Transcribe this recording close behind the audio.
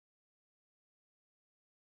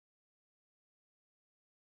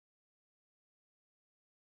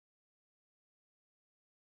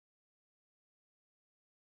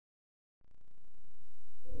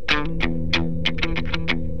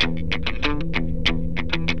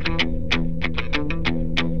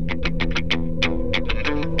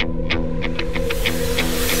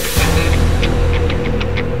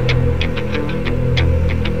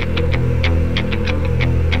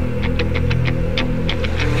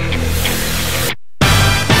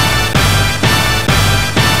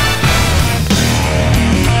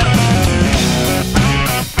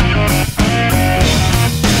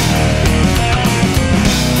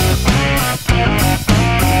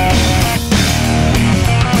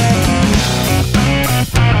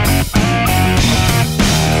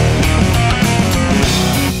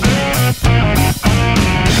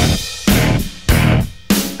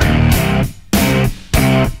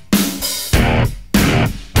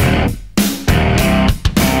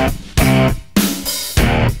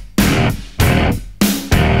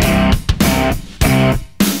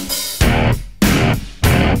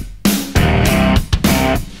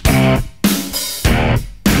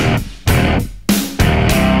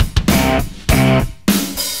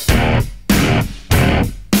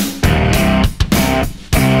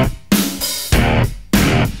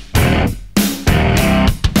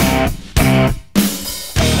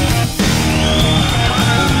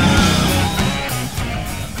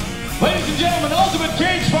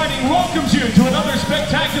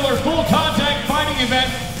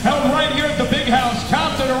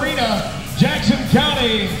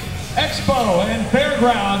Expo and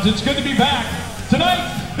Fairgrounds. It's good to be back.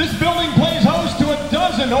 Tonight, this building plays host to a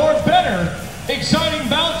dozen or better exciting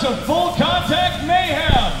bouts of full contact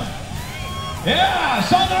mayhem. Yeah,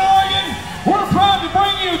 Southern Oregon, we're proud to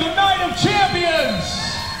bring you the Night of Champions.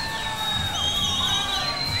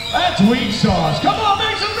 That's weak sauce. Come on,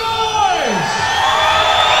 make some noise!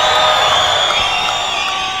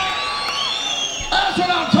 That's what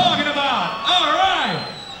I'm talking about. All right.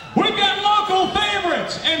 We've got local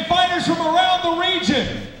favorites and fighters from around the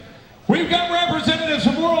region. We've got representatives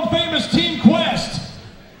from world-famous Team Quest,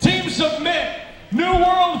 Team Submit, New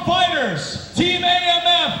World Fighters, Team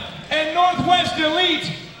AMF, and Northwest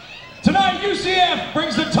Elite. Tonight, UCF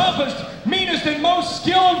brings the toughest, meanest, and most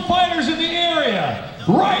skilled fighters in the area,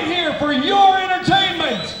 right here for your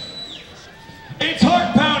entertainment. It's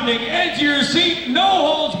heart-pounding, edge of your seat, no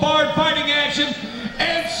holds barred fighting action,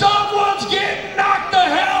 and someone's getting knocked the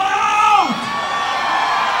hell out!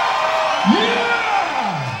 Yeah!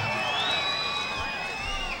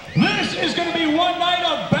 This is going to be one night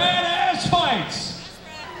of badass fights.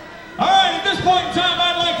 All right, at this point in time,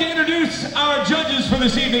 I'd like to introduce our judges for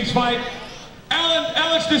this evening's fight.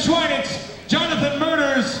 Alex DeSchweinitz, Jonathan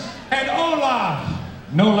Murders, and Olaf,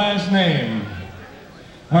 no last name.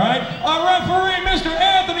 All right, our referee, Mr.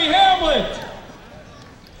 Anthony Hamlet.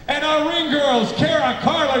 And our ring girls, Kara,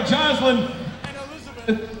 Carla, Jocelyn,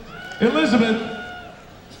 and Elizabeth.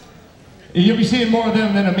 You'll be seeing more of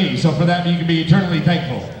them than of me, so for that you can be eternally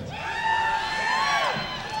thankful.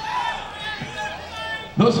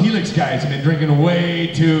 Those Helix guys have been drinking way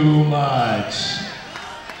too much.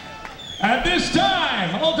 At this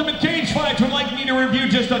time, Ultimate Cage Fights would like me to review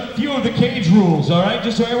just a few of the cage rules, all right?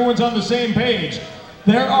 Just so everyone's on the same page.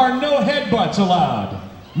 There are no headbutts allowed,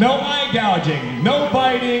 no eye gouging, no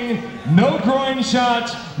biting, no groin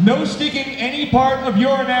shots, no sticking any part of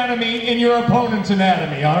your anatomy in your opponent's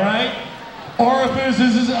anatomy, all right?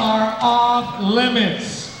 Orifices are off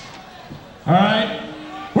limits, all right?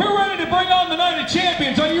 We're ready to bring on the Night of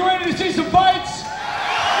Champions. Are you ready to see some fights?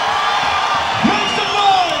 Make some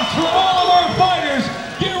noise for all of our fighters.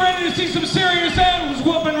 Get ready to see some serious animals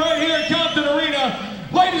whooping right here at Compton Arena.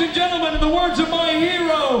 Ladies and gentlemen, in the words of my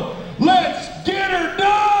hero, let's get her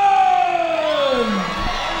done!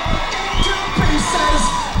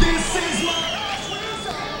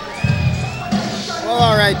 Well,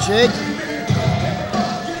 all right, Jake.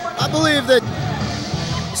 I believe that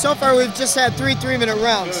so far we've just had 3 3-minute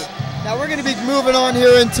rounds. Now we're going to be moving on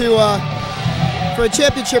here into for a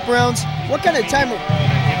championship rounds. What kind of time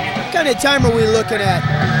are we looking at?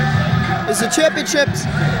 Is the championships,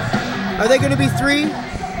 are they going to be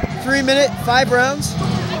 3-minute, 5 rounds?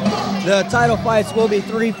 The title fights will be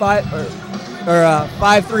 5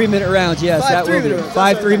 3-minute rounds. Yes, that will be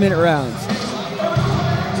 5 3-minute rounds.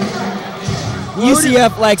 Well,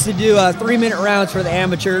 UCF likes to do 3-minute rounds for the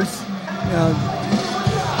amateurs. You know.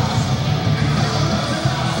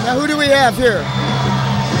 Now who do we have here?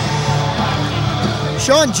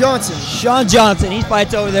 Shawn Johnson. Shawn Johnson, he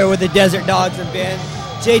fights over there with the Desert Dogs and Band.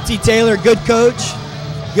 JT Taylor, good coach,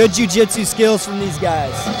 good jiu-jitsu skills from these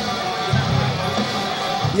guys.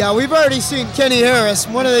 Yeah, we've already seen Kenny Harris,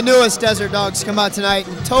 one of the newest Desert Dogs, come out tonight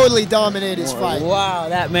and totally dominate his fight. Wow,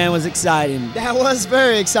 that man was exciting. That was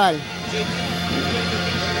very exciting.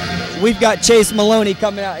 We've got Chase Maloney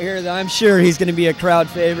coming out here. I'm sure he's going to be a crowd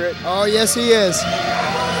favorite. Oh, yes, he is.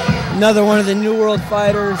 Another one of the New World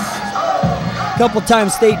Fighters. Couple-time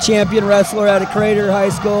state champion wrestler out of Crater High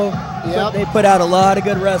School. Yep. They put out a lot of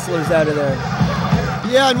good wrestlers out of there.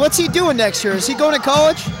 Yeah, and what's he doing next year? Is he going to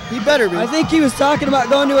college? He better be. I think he was talking about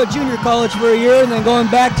going to a junior college for a year and then going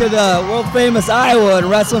back to the world-famous Iowa and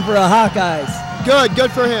wrestling for the Hawkeyes.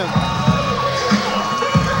 Good for him.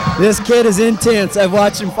 This kid is intense. I've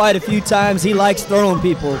watched him fight a few times. He likes throwing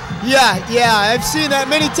people. Yeah, I've seen that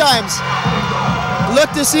many times.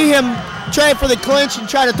 Look to see him try for the clinch and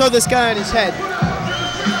try to throw this guy on his head.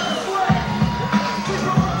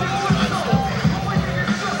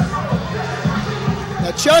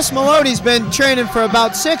 Now, Chase Maloney's been training for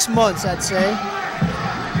about 6 months, I'd say.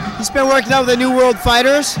 He's been working out with the New World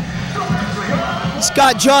Fighters. He's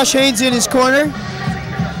got Josh Haynes in his corner.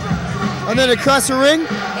 And then across the ring,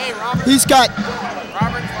 he's got,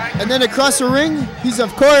 and then across the ring, he's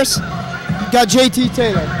of course got JT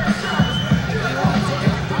Taylor.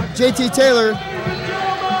 JT Taylor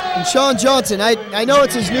and Shawn Johnson. I know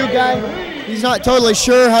it's his new guy. He's not totally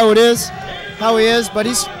sure how he is, but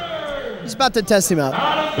he's about to test him out.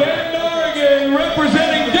 Out of Bend, Oregon,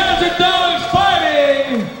 representing Desert Dogs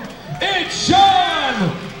Fighting, it's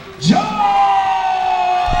Shawn Johnson.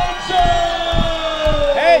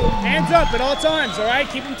 Hey, hands up at all times, all right?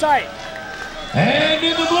 Keep them tight. And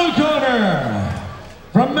in the blue corner,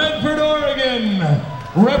 from Medford, Oregon,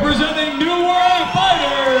 representing New World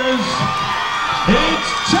Fighters, it's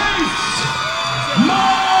Chase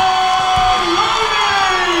Maloney!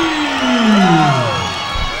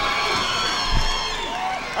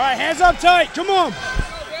 All right, hands up tight. Come on.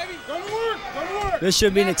 Go to work. Go to work. This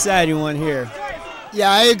should be an exciting one here. Yeah,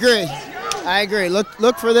 I agree. I agree.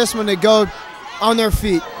 Look for this one to go on their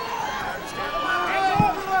feet. Straight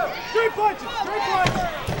punches. Straight punches.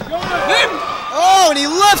 Oh, and he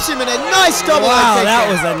lifts him in a nice double leg Wow, takedown. that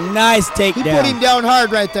was a nice He put him takedown. down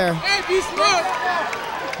hard right there.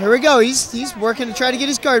 Here we go. He's working to try to get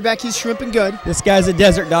his guard back. He's shrimping good. This guy's a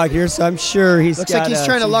desert dog here, so I'm sure he's Looks got like he's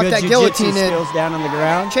trying to some lock good that jiu-jitsu guillotine in. skills down on the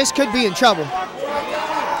ground. Chase could be in trouble.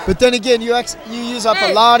 But then again, you use up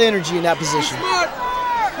a lot of energy in that position.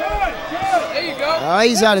 There you go. Oh,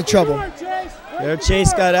 he's out of trouble. There,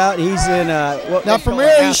 Chase got out. He's in what Now they from call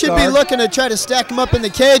here, he half should be guard. looking to try to stack him up in the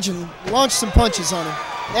cage and launch some punches on him.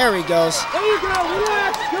 There he goes. There you go.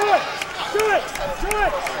 Relax. Good. Good.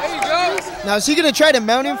 Good. There you go. Now, is he going to try to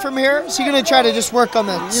mount him from here? Is he going to try to just work on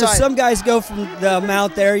the You know, side? some guys go from the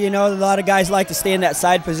mount there. You know, a lot of guys like to stay in that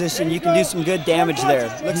side position. You can do some good damage there.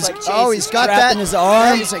 Looks like Chase he's is got that. trapping his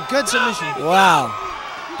arm. That is a good submission. Wow,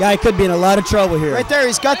 guy could be in a lot of trouble here. Right there,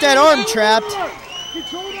 he's got that arm trapped.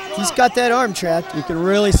 He's got that arm trapped. You can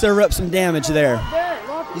really serve up some damage there.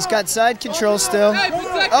 He's got side control still.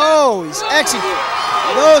 Oh, he's executing.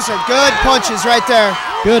 Those are good punches right there.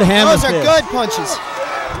 Good hammer Those are fist. good punches.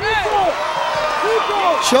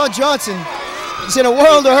 Shawn Johnson, he's in a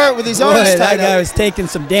world of hurt with his arms Boy, that tied guy up. was taking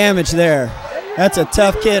some damage there. That's a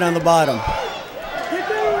tough kid on the bottom.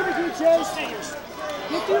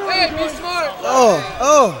 Hey, be smart.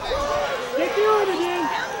 Oh.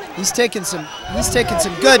 He's taking some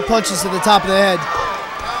good punches to the top of the head.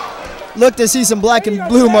 Look to see some black and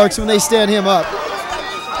blue marks when they stand him up.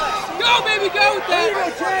 Go, baby, go with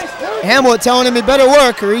that. Hamlet telling him he better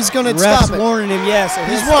work or he's going to Ref's stop it. warning him, yes. So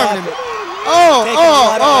He's he'll warning stop him. it. Taking a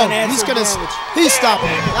lot of unanswered damage. He's stopping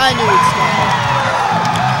it. I knew he'd stop it.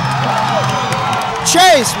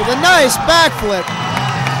 Chase with a nice backflip.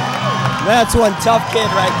 That's one tough kid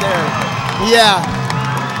right there. Yeah,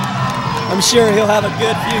 I'm sure he'll have a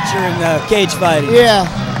good future in cage fighting. yeah.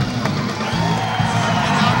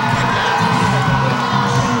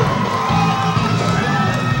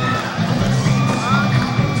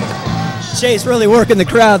 Chase really working the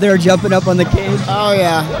crowd there, jumping up on the cage. Oh,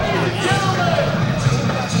 yeah.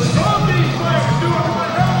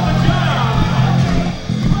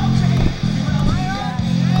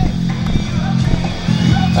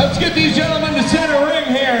 Let's get these gentlemen to center ring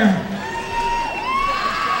here.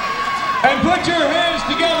 And put your hands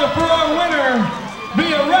together for our winner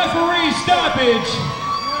via referee stoppage,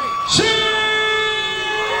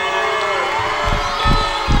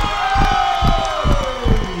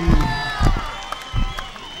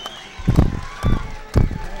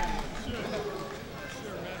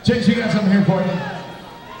 Chase, you got something here for you.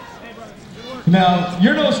 Now,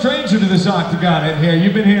 you're no stranger to this octagon in here.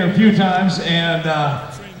 You've been here a few times, and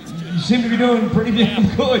you seem to be doing pretty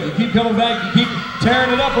damn good. You keep coming back, you keep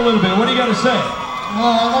tearing it up a little bit. What do you got to say?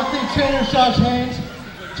 I like the trainer, Josh Haynes,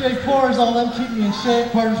 Jake Forrest, all them keep me in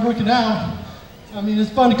shape, partners working out. I mean, it's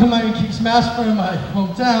fun to come out and kick some ass in my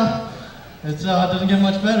hometown. It doesn't get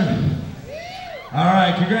much better. All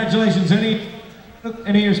right, congratulations. Any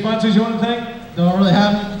of your sponsors you want to thank? Don't really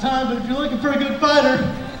have any at the time, but if you're looking for a good fighter,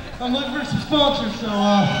 I'm looking for some sponsors, so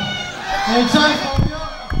anytime, call me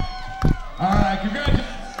up. All right, congratulations.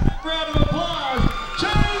 Round of applause,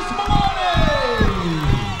 Chase Maloney!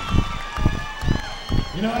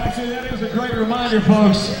 You know, actually, that is a great reminder,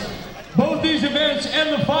 folks. Both these events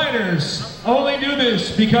and the fighters only do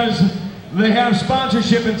this because they have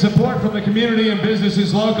sponsorship and support from the community and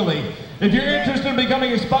businesses locally. If you're interested in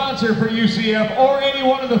becoming a sponsor for UCF or any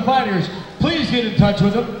one of the fighters, please get in touch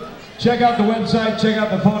with them. Check out the website, check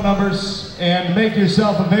out the phone numbers, and make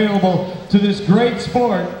yourself available to this great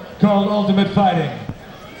sport called Ultimate Fighting.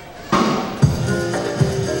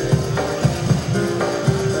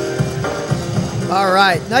 All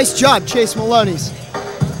right, nice job, Chase Maloney's.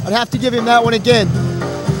 I'd have to give him that one again.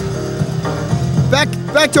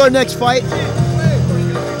 Back to our next fight.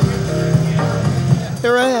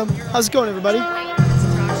 Here I am. How's it going, everybody?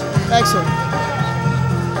 Excellent.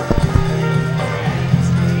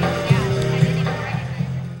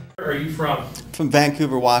 Where are you from? From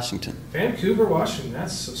Vancouver, Washington. Vancouver, Washington.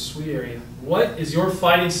 That's a sweet area. What is your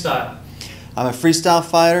fighting style? I'm a freestyle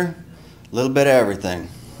fighter, a little bit of everything.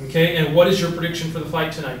 Okay, and what is your prediction for the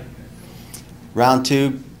fight tonight? Round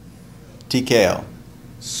 2, TKO.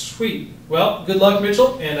 Sweet. Well, good luck,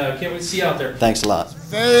 Mitchell, and can't wait to see you out there. Thanks a lot.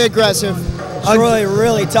 Very aggressive. Troy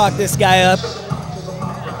really talked this guy up.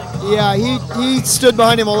 Yeah, he stood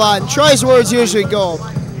behind him a lot, and Troy's words usually gold.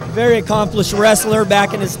 Very accomplished wrestler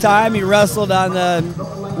back in his time. He wrestled on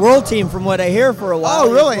the world team from what I hear for a while.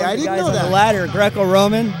 Oh, really? I didn't know On that. the ladder,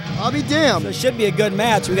 Greco-Roman. I'll be damned. So it should be a good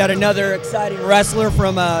match. We got another exciting wrestler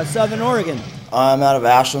from Southern Oregon. I'm out of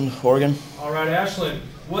Ashland, Oregon. All right, Ashland,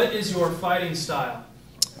 what is your fighting style?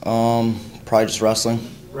 Probably just wrestling.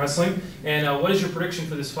 Wrestling. And what is your prediction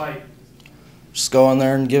for this fight? Just go in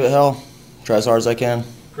there and give it hell. Try as hard as I can.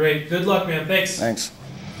 Great. Good luck, man. Thanks. Thanks.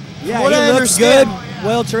 Yeah, What I he looks understand- good,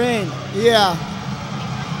 well trained. Yeah.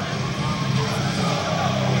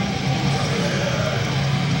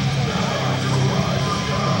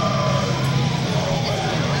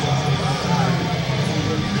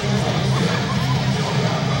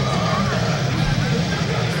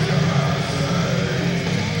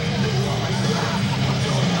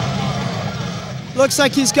 Looks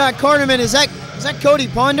like he's got cornerman. Is that Cody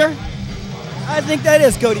Ponder? I think that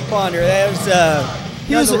is Cody Ponder. There's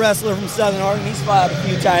He was a a- wrestler from Southern Oregon. He's fought a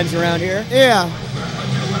few times around here. Yeah.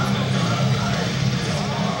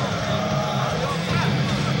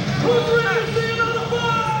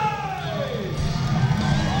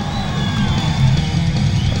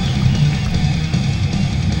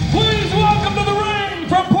 Please welcome to the ring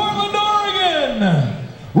from Portland, Oregon,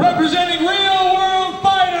 representing Real World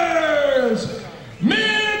Fighters,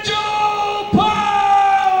 Mitchel Powers!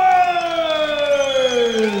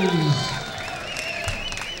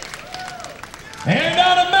 And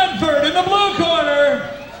out of Medford in the blue corner,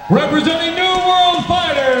 representing New World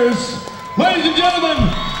Fighters, ladies and gentlemen,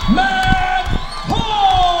 Matt Holt!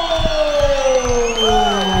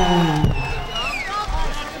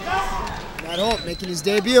 Matt Holt making his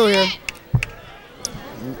debut here.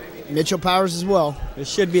 Mitchel Powers as well. It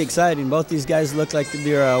should be exciting. Both these guys look like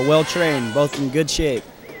they're well trained, both in good shape.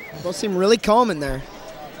 Both seem really calm in there.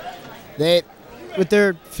 They, with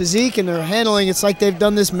their physique and their handling, it's like they've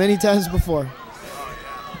done this many times before.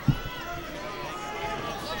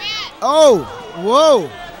 Oh, whoa.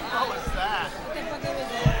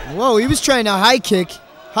 Whoa, he was trying to high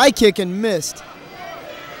kick and missed.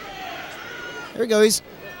 There we go, he's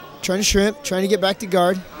trying to shrimp, trying to get back to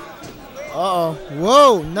guard. Uh-oh,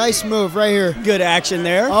 whoa, nice move right here. Good action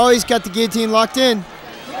there. Oh, he's got the guillotine locked in.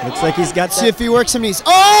 Looks like he's got See if he works some knees.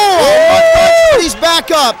 Oh, he's back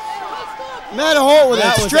up. Matt Holt with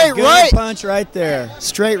that a was straight a good right. punch right there.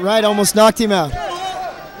 Straight right, almost knocked him out.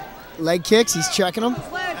 Leg kicks, he's checking them.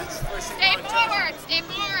 Stay forward, stay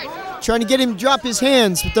forward. Trying to get him to drop his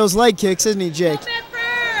hands with those leg kicks, isn't he, Jake?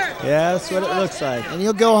 Yeah, that's what it looks like. And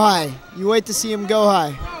he'll go high. You wait to see him go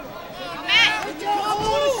high.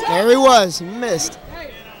 There he was, he missed.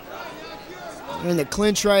 In the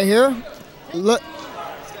clinch right here. Look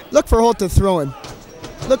for Holt to throw him.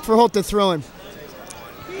 Look for Holt to throw him.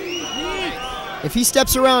 If he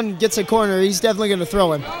steps around and gets a corner, he's definitely going to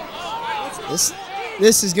throw him.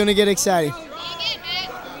 This is going to get exciting.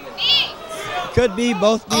 Could be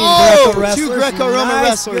both being Oh, Greco wrestlers. two Greco-Roman Nice,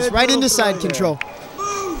 wrestlers good right little into side throw there. control.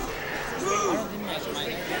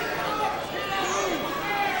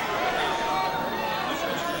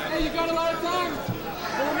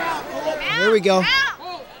 Here we go.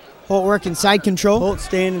 Holt working side control. Holt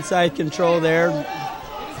staying in side control there.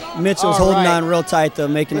 Mitchell's All holding right. on real tight though,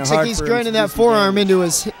 making Looks it hard like he's for him grinding to do that some forearm damage. into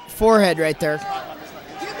his forehead right there.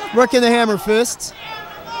 Working the hammer fists.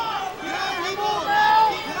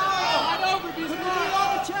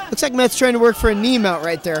 Looks like Matt's trying to work for a knee mount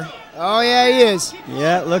right there. Oh, yeah, he is.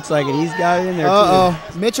 Yeah, it looks like it. He's got it in there Uh-oh.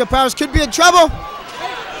 Mitchel Powers could be in trouble.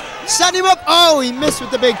 Setting him up. Oh, he missed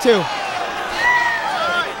with the big two. too.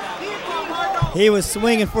 He was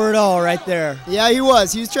swinging for it all right there. Yeah, he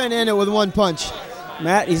was. He was trying to end it with one punch.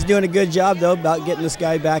 Matt, he's doing a good job though about getting this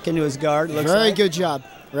guy back into his guard. Looks Very like. good job.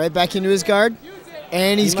 Right back into his guard.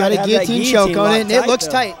 And he's He got might a have that guillotine choke on it, and it locked looks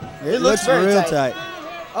though. tight. It looks very real tight.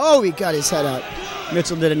 Oh, he got his head out.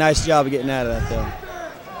 Mitchell did a nice job of getting out of that though.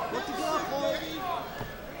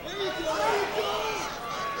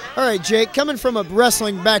 All right, Jake, coming from a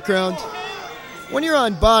wrestling background, when you're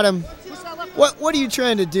on bottom, what are you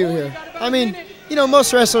trying to do here? I mean, you know,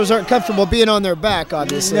 most wrestlers aren't comfortable being on their back,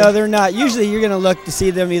 obviously. No, they're not. Usually you're going to look to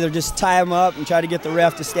see them either just tie them up and try to get the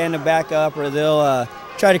ref to stand them back up, or they'll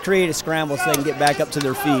try to create a scramble so they can get back up to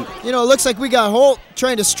their feet. You know, it looks like we got Holt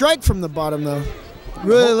trying to strike from the bottom, though.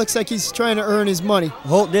 Really looks like he's trying to earn his money.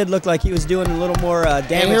 Holt did look like he was doing a little more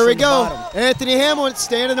damage. And here we from the go. bottom. Anthony Hamlin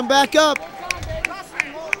standing him back up.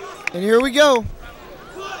 And here we go.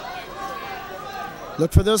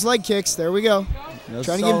 Look for those leg kicks. There we go. Those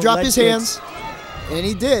Trying to get him solid drop leg his kicks. hands. And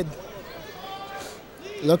he did.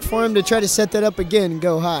 Look for him to try to set that up again and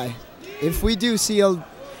go high. If we do see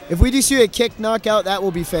a kick knockout, that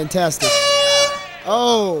will be fantastic.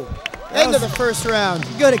 Oh, end of the first round.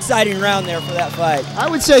 Good, exciting round there for that fight. I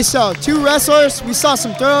would say so. 2 wrestlers. We saw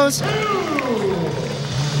some throws.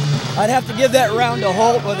 I'd have to give that round to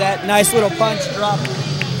Holt with that nice little punch drop.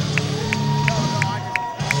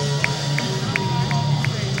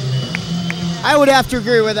 I would have to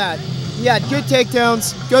agree with that. He had good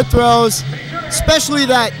takedowns, good throws, especially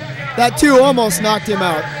that 2 almost knocked him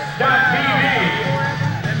out.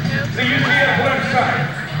 The UCF website.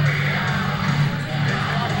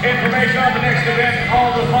 Information on the next event,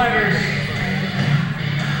 all the fighters.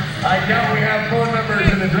 I doubt we have phone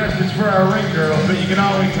numbers and addresses for our ring girls, but you can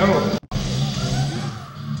always hope.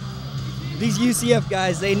 These UCF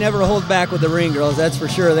guys, they never hold back with the ring girls, that's for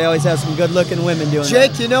sure. They always have some good-looking women doing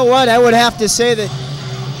Jake, that. you know what? I would have to say that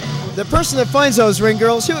the person that finds those ring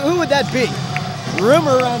girls, who would that be?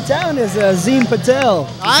 Rumor around town is Azim Patel.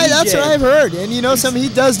 That's what I've heard. And you know something, he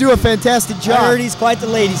does do a fantastic job. I heard he's quite the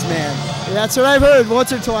ladies' man. That's what I've heard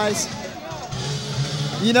once or twice.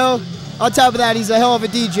 You know, on top of that, he's a hell of a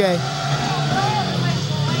DJ.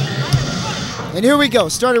 And here we go,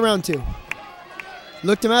 start of round 2.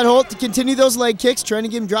 Looked him at Holt to continue those leg kicks, trying to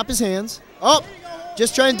get him drop his hands. Oh,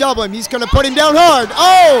 just trying to double him. He's going to put him down hard.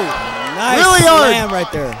 Oh, nice really hard. slam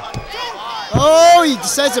right there. Oh, he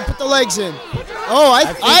decides to put the legs in. Oh,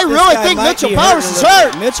 I really think Mitchel Powers is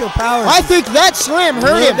hurt. Mitchel Powers. I think that slam hurt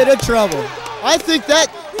him. A little bit of trouble. I think that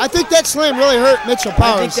slam really hurt Mitchel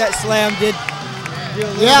Powers. I think that slam did do a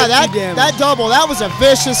little yeah, bit too damage. that double, that was a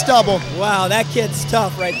vicious double. Wow, that kid's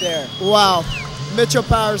tough right there. Wow, Mitchel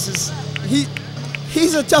Powers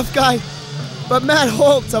he's a tough guy, but Matt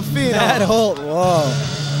Holt's a phenom. Matt Holt, whoa.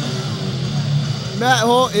 Matt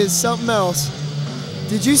Holt is something else.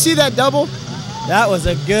 Did you see that double? That was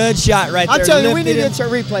a good shot right there. I'm telling you, we need to insert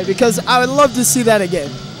replay because I would love to see that again.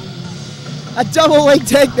 A double leg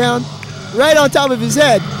takedown right on top of his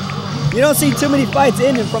head. You don't see too many fights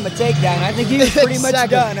ending from a takedown. I think he was pretty much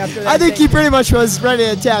done after that. I think he pretty much was ready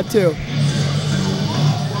to tap too.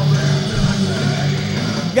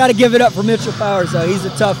 Got to give it up for Mitchel Powers though. He's a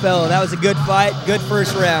tough fellow. That was a good fight. Good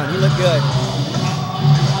first round. He looked good.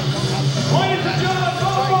 Ladies and gentlemen,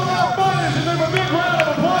 all of our fighters, and give a big round of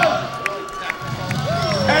applause.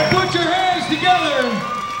 And put your hands together.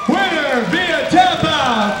 Winner via tap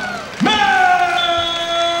out, Matt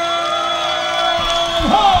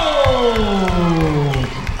Holt.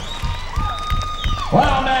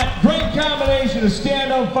 Wow, Matt, great combination of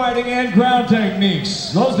stand-up fighting and ground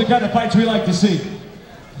techniques. Those are the kind of fights we like to see.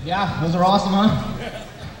 Yeah, those are awesome, huh?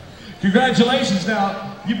 Congratulations.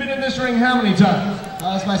 Now, you've been in this ring how many times?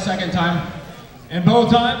 That's my second time. And both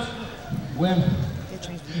times? Win.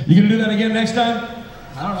 You gonna do that again next time?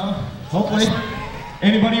 I don't know. Hopefully.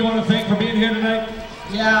 Anybody you want to thank for being here tonight?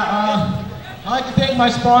 Yeah, I'd like to thank my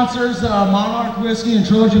sponsors, Monarch Whiskey and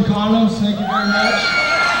Trojan Condoms. Thank you very much.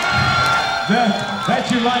 That's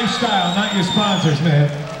your lifestyle, not your sponsors, man.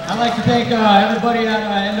 I'd like to thank everybody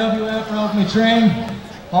at NWF for helping me train.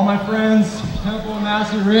 All my friends, Temple,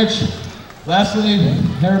 Massey, Rich, Leslie,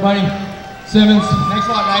 everybody, Simmons. Thanks a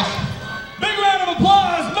lot, guys. Big round of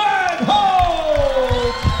applause, Matt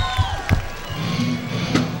Holt!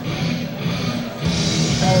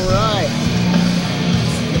 All right.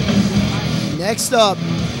 Next up,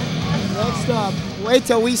 wait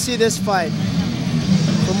till we see this fight.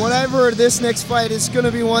 From what I've heard, this next fight is going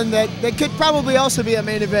to be one that could probably also be a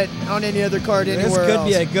main event on any other card anywhere else. This could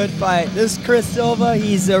be a good fight. This is Chris Silva.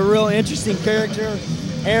 He's a real interesting character.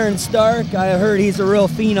 Aaron Stark, I heard he's a real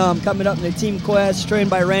phenom coming up in the Team Quest, trained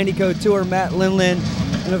by Randy Couture, Matt Linlin,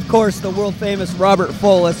 and of course the world famous Robert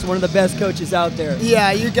Follis, one of the best coaches out there.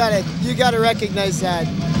 Yeah, you gotta recognize that.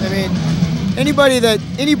 I mean,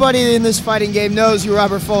 anybody in this fighting game knows who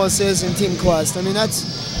Robert Follis is in Team Quest. I mean,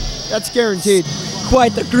 that's guaranteed.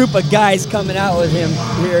 Quite the group of guys coming out with him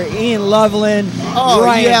here. Ian Loveland,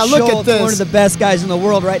 Ryan look Schultz, at this. one of the best guys in the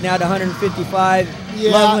world right now at 155.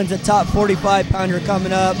 Yeah. Loveland's a top 45 pounder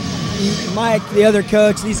coming up. Mike, the other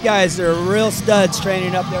coach, these guys are real studs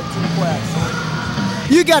training up there at Team Quest.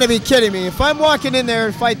 You gotta be kidding me. If I'm walking in there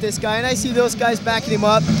and fight this guy and I see those guys backing him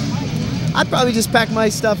up, I'd probably just pack my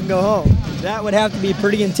stuff and go home. That would have to be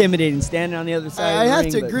pretty intimidating standing on the other side of the ring. I have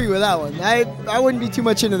to agree with that one. I wouldn't be too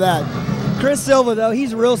much into that. Chris Silva, though,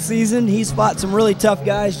 he's real seasoned. He's fought some really tough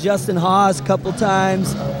guys. Justin Haas a couple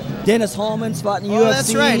times. Dennis Hallman's fought in the UFC. Oh,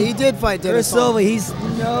 that's right. He did fight Dennis Silva, he's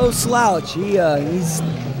no slouch. He's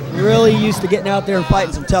really used to getting out there and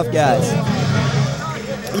fighting some tough guys.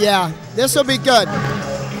 Yeah, this will be good.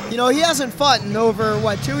 You know, he hasn't fought in over,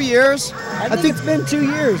 2 years? I think it's been 2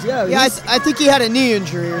 years. Yeah. Yeah, I think he had a knee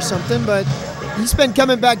injury or something, but he's been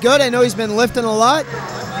coming back good. I know he's been lifting a lot.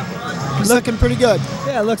 He's looking pretty good.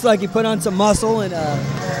 Yeah, it looks like he put on some muscle and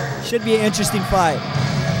should be an interesting fight.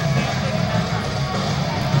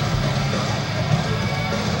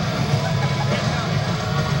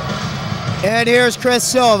 And here's Chris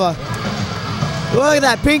Silva. Look at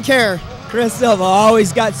that pink hair. Chris Silva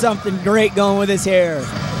always got something great going with his hair.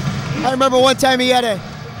 I remember one time he had a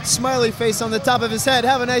smiley face on the top of his head.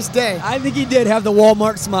 Have a nice day. I think he did have the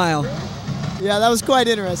Walmart smile. Yeah, that was quite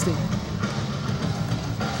interesting.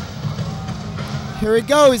 Here we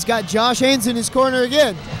go. He's got Josh Haynes in his corner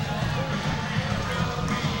again.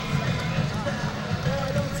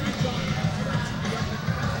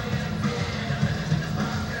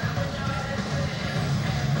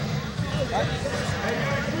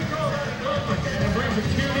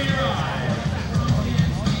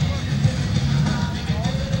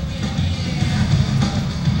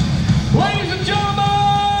 Ladies and gentlemen,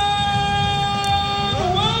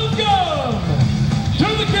 welcome to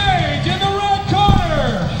the cage in the red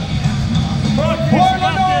corner from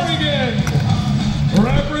Portland, Oregon,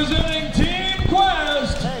 representing Team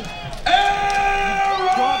Quest, Aaron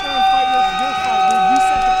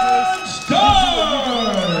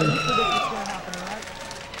Stark.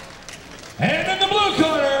 And in the blue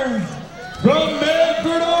corner, from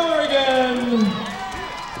Medford, Oregon,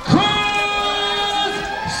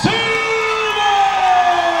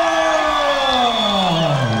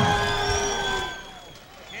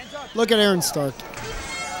 Look at Aaron Stark.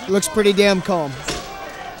 Looks pretty damn calm.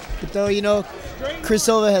 But though, you know, Chris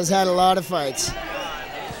Silva has had a lot of fights.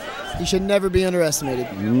 He should never be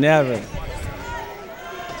underestimated. Never.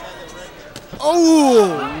 Oh,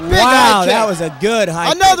 big wow, high that kick. was a good high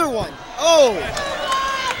kick. Another one. Oh.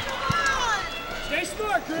 Stay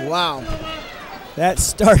smart, Chris. Wow. That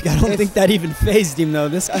Stark, I don't think that even phased him, though.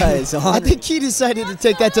 This guy is on. I think he decided to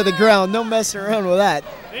take that to the ground. No messing around with that.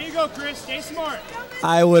 There you go, Chris. Stay smart.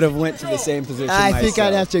 I would have went to the same position I myself. think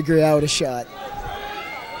I'd have to agree. I would have shot.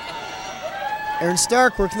 Aaron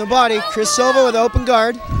Stark working the body. Chris Silva with open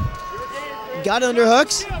guard. Got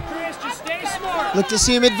underhooks. Chris, just stay smart. Look to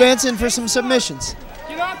see him advancing for some submissions.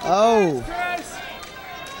 Get off the Oh. Chris.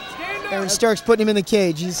 Stand up. Aaron Stark's putting him in the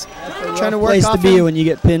cage. He's trying to work Place off to be him. when you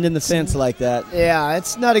get pinned in the fence like that. Yeah,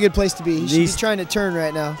 it's not a good place to be. He should be These- trying to turn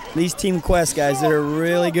right now. These Team Quest guys, they're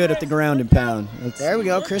really good at the ground and pound. There we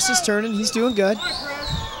go. Chris is turning. He's doing good.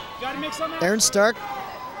 Gotta make something happen. Aaron Stark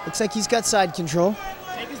looks like he's got side control.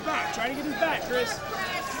 Take his back. Try to get his back, Chris.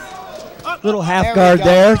 Little half There we guard go.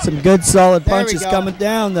 there. Some good solid There we punches go. coming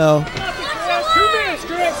down, though. 2 minutes,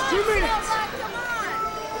 Chris. 2 minutes.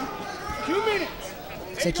 2 minutes.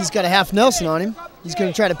 Looks like he's got a half Nelson on him. He's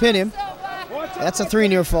going to try to pin him. That's a 3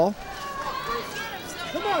 near fall.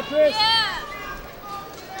 Come on, Chris.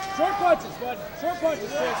 Short punches, bud. Short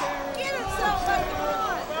punches, Chris.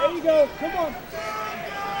 There you go. Come on.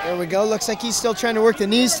 There we go. Looks like he's still trying to work the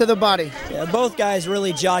knees to the body. Yeah, both guys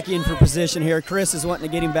really jockeying for position here. Chris is wanting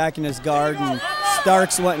to get him back in his guard, and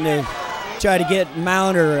Stark's wanting to try to get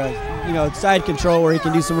mount or side control where he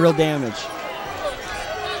can do some real damage.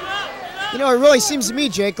 You know, it really seems to me,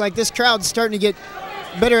 Jake, like this crowd's starting to get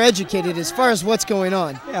better educated as far as what's going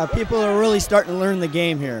on. Yeah, people are really starting to learn the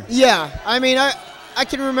game here. Yeah, I mean, I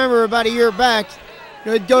can remember about a year back,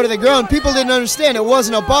 it'd go to the ground. People didn't understand it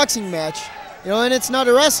wasn't a boxing match, and it's not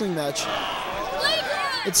a wrestling match.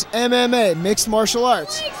 It's MMA, mixed martial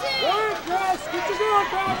arts.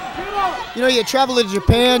 You travel to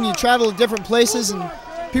Japan, you travel to different places, and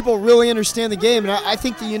people really understand the game. And I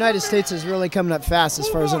think the United States is really coming up fast as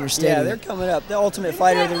far as understanding. Yeah, they're coming up. The Ultimate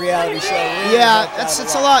Fighter, the reality show. Yeah, it's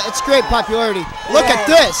a lot. It's great popularity. Look at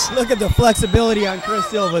this. Look at the flexibility on Chris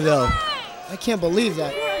Silva, though. I can't believe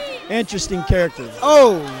that. Interesting character.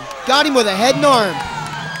 Oh, got him with a head and arm.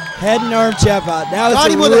 Head and arm chop out. That was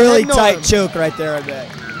Got him a with a really head and tight arm. choke right there, I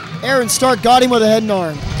bet. Aaron Stark got him with a head and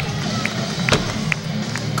arm.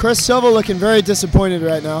 Chris Silva looking very disappointed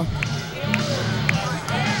right now.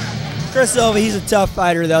 Chris Silva, he's a tough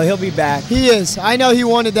fighter, though. He'll be back. He is. I know he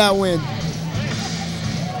wanted that win.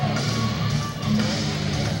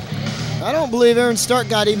 I don't believe Aaron Stark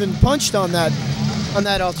got even punched on that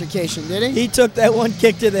altercation, did he? He took that one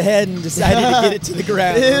kick to the head and decided to get it to the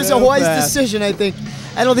ground. It was a real wise fast. decision, I think.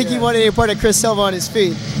 I don't think he wanted any part of Chris Silva on his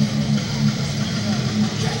feet.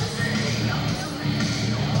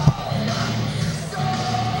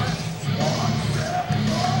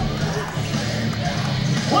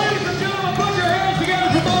 Ladies and gentlemen, put your hands together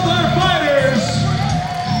for both our fighters.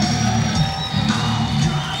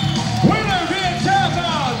 Winner via tap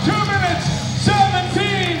out, 2 minutes,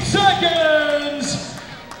 17 seconds,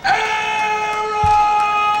 Aaron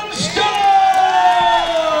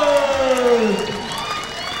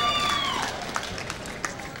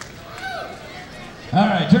All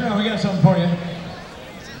right, turn on, we got something for you.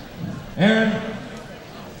 Aaron,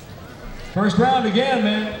 first round again,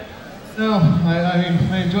 man. No, I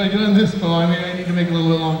enjoy doing this, but I need to make it a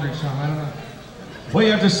little bit longer, Shawn. I don't know. Well,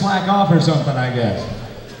 you have to slack off or something, I guess.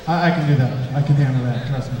 I can do that. I can handle that,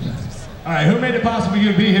 trust me. All right, who made it possible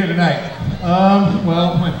you to be here tonight?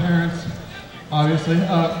 Well, my parents, obviously.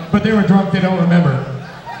 But they were drunk, they don't remember.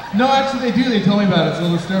 No, actually they do. They told me about it. It's a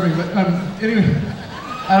little disturbing. But anyway,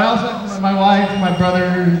 and I also have my wife, my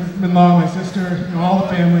brother-in-law, my sister, you know, all the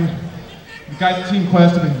family. The guys at Team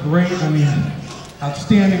Quest have been great. I mean,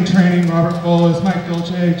 outstanding training. Robert Bolas, Mike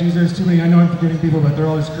Dolce, geez, there's too many. I know I'm forgetting people, but they're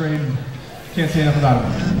always great. And can't say enough about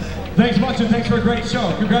them. Thanks much, and thanks for a great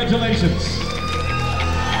show. Congratulations.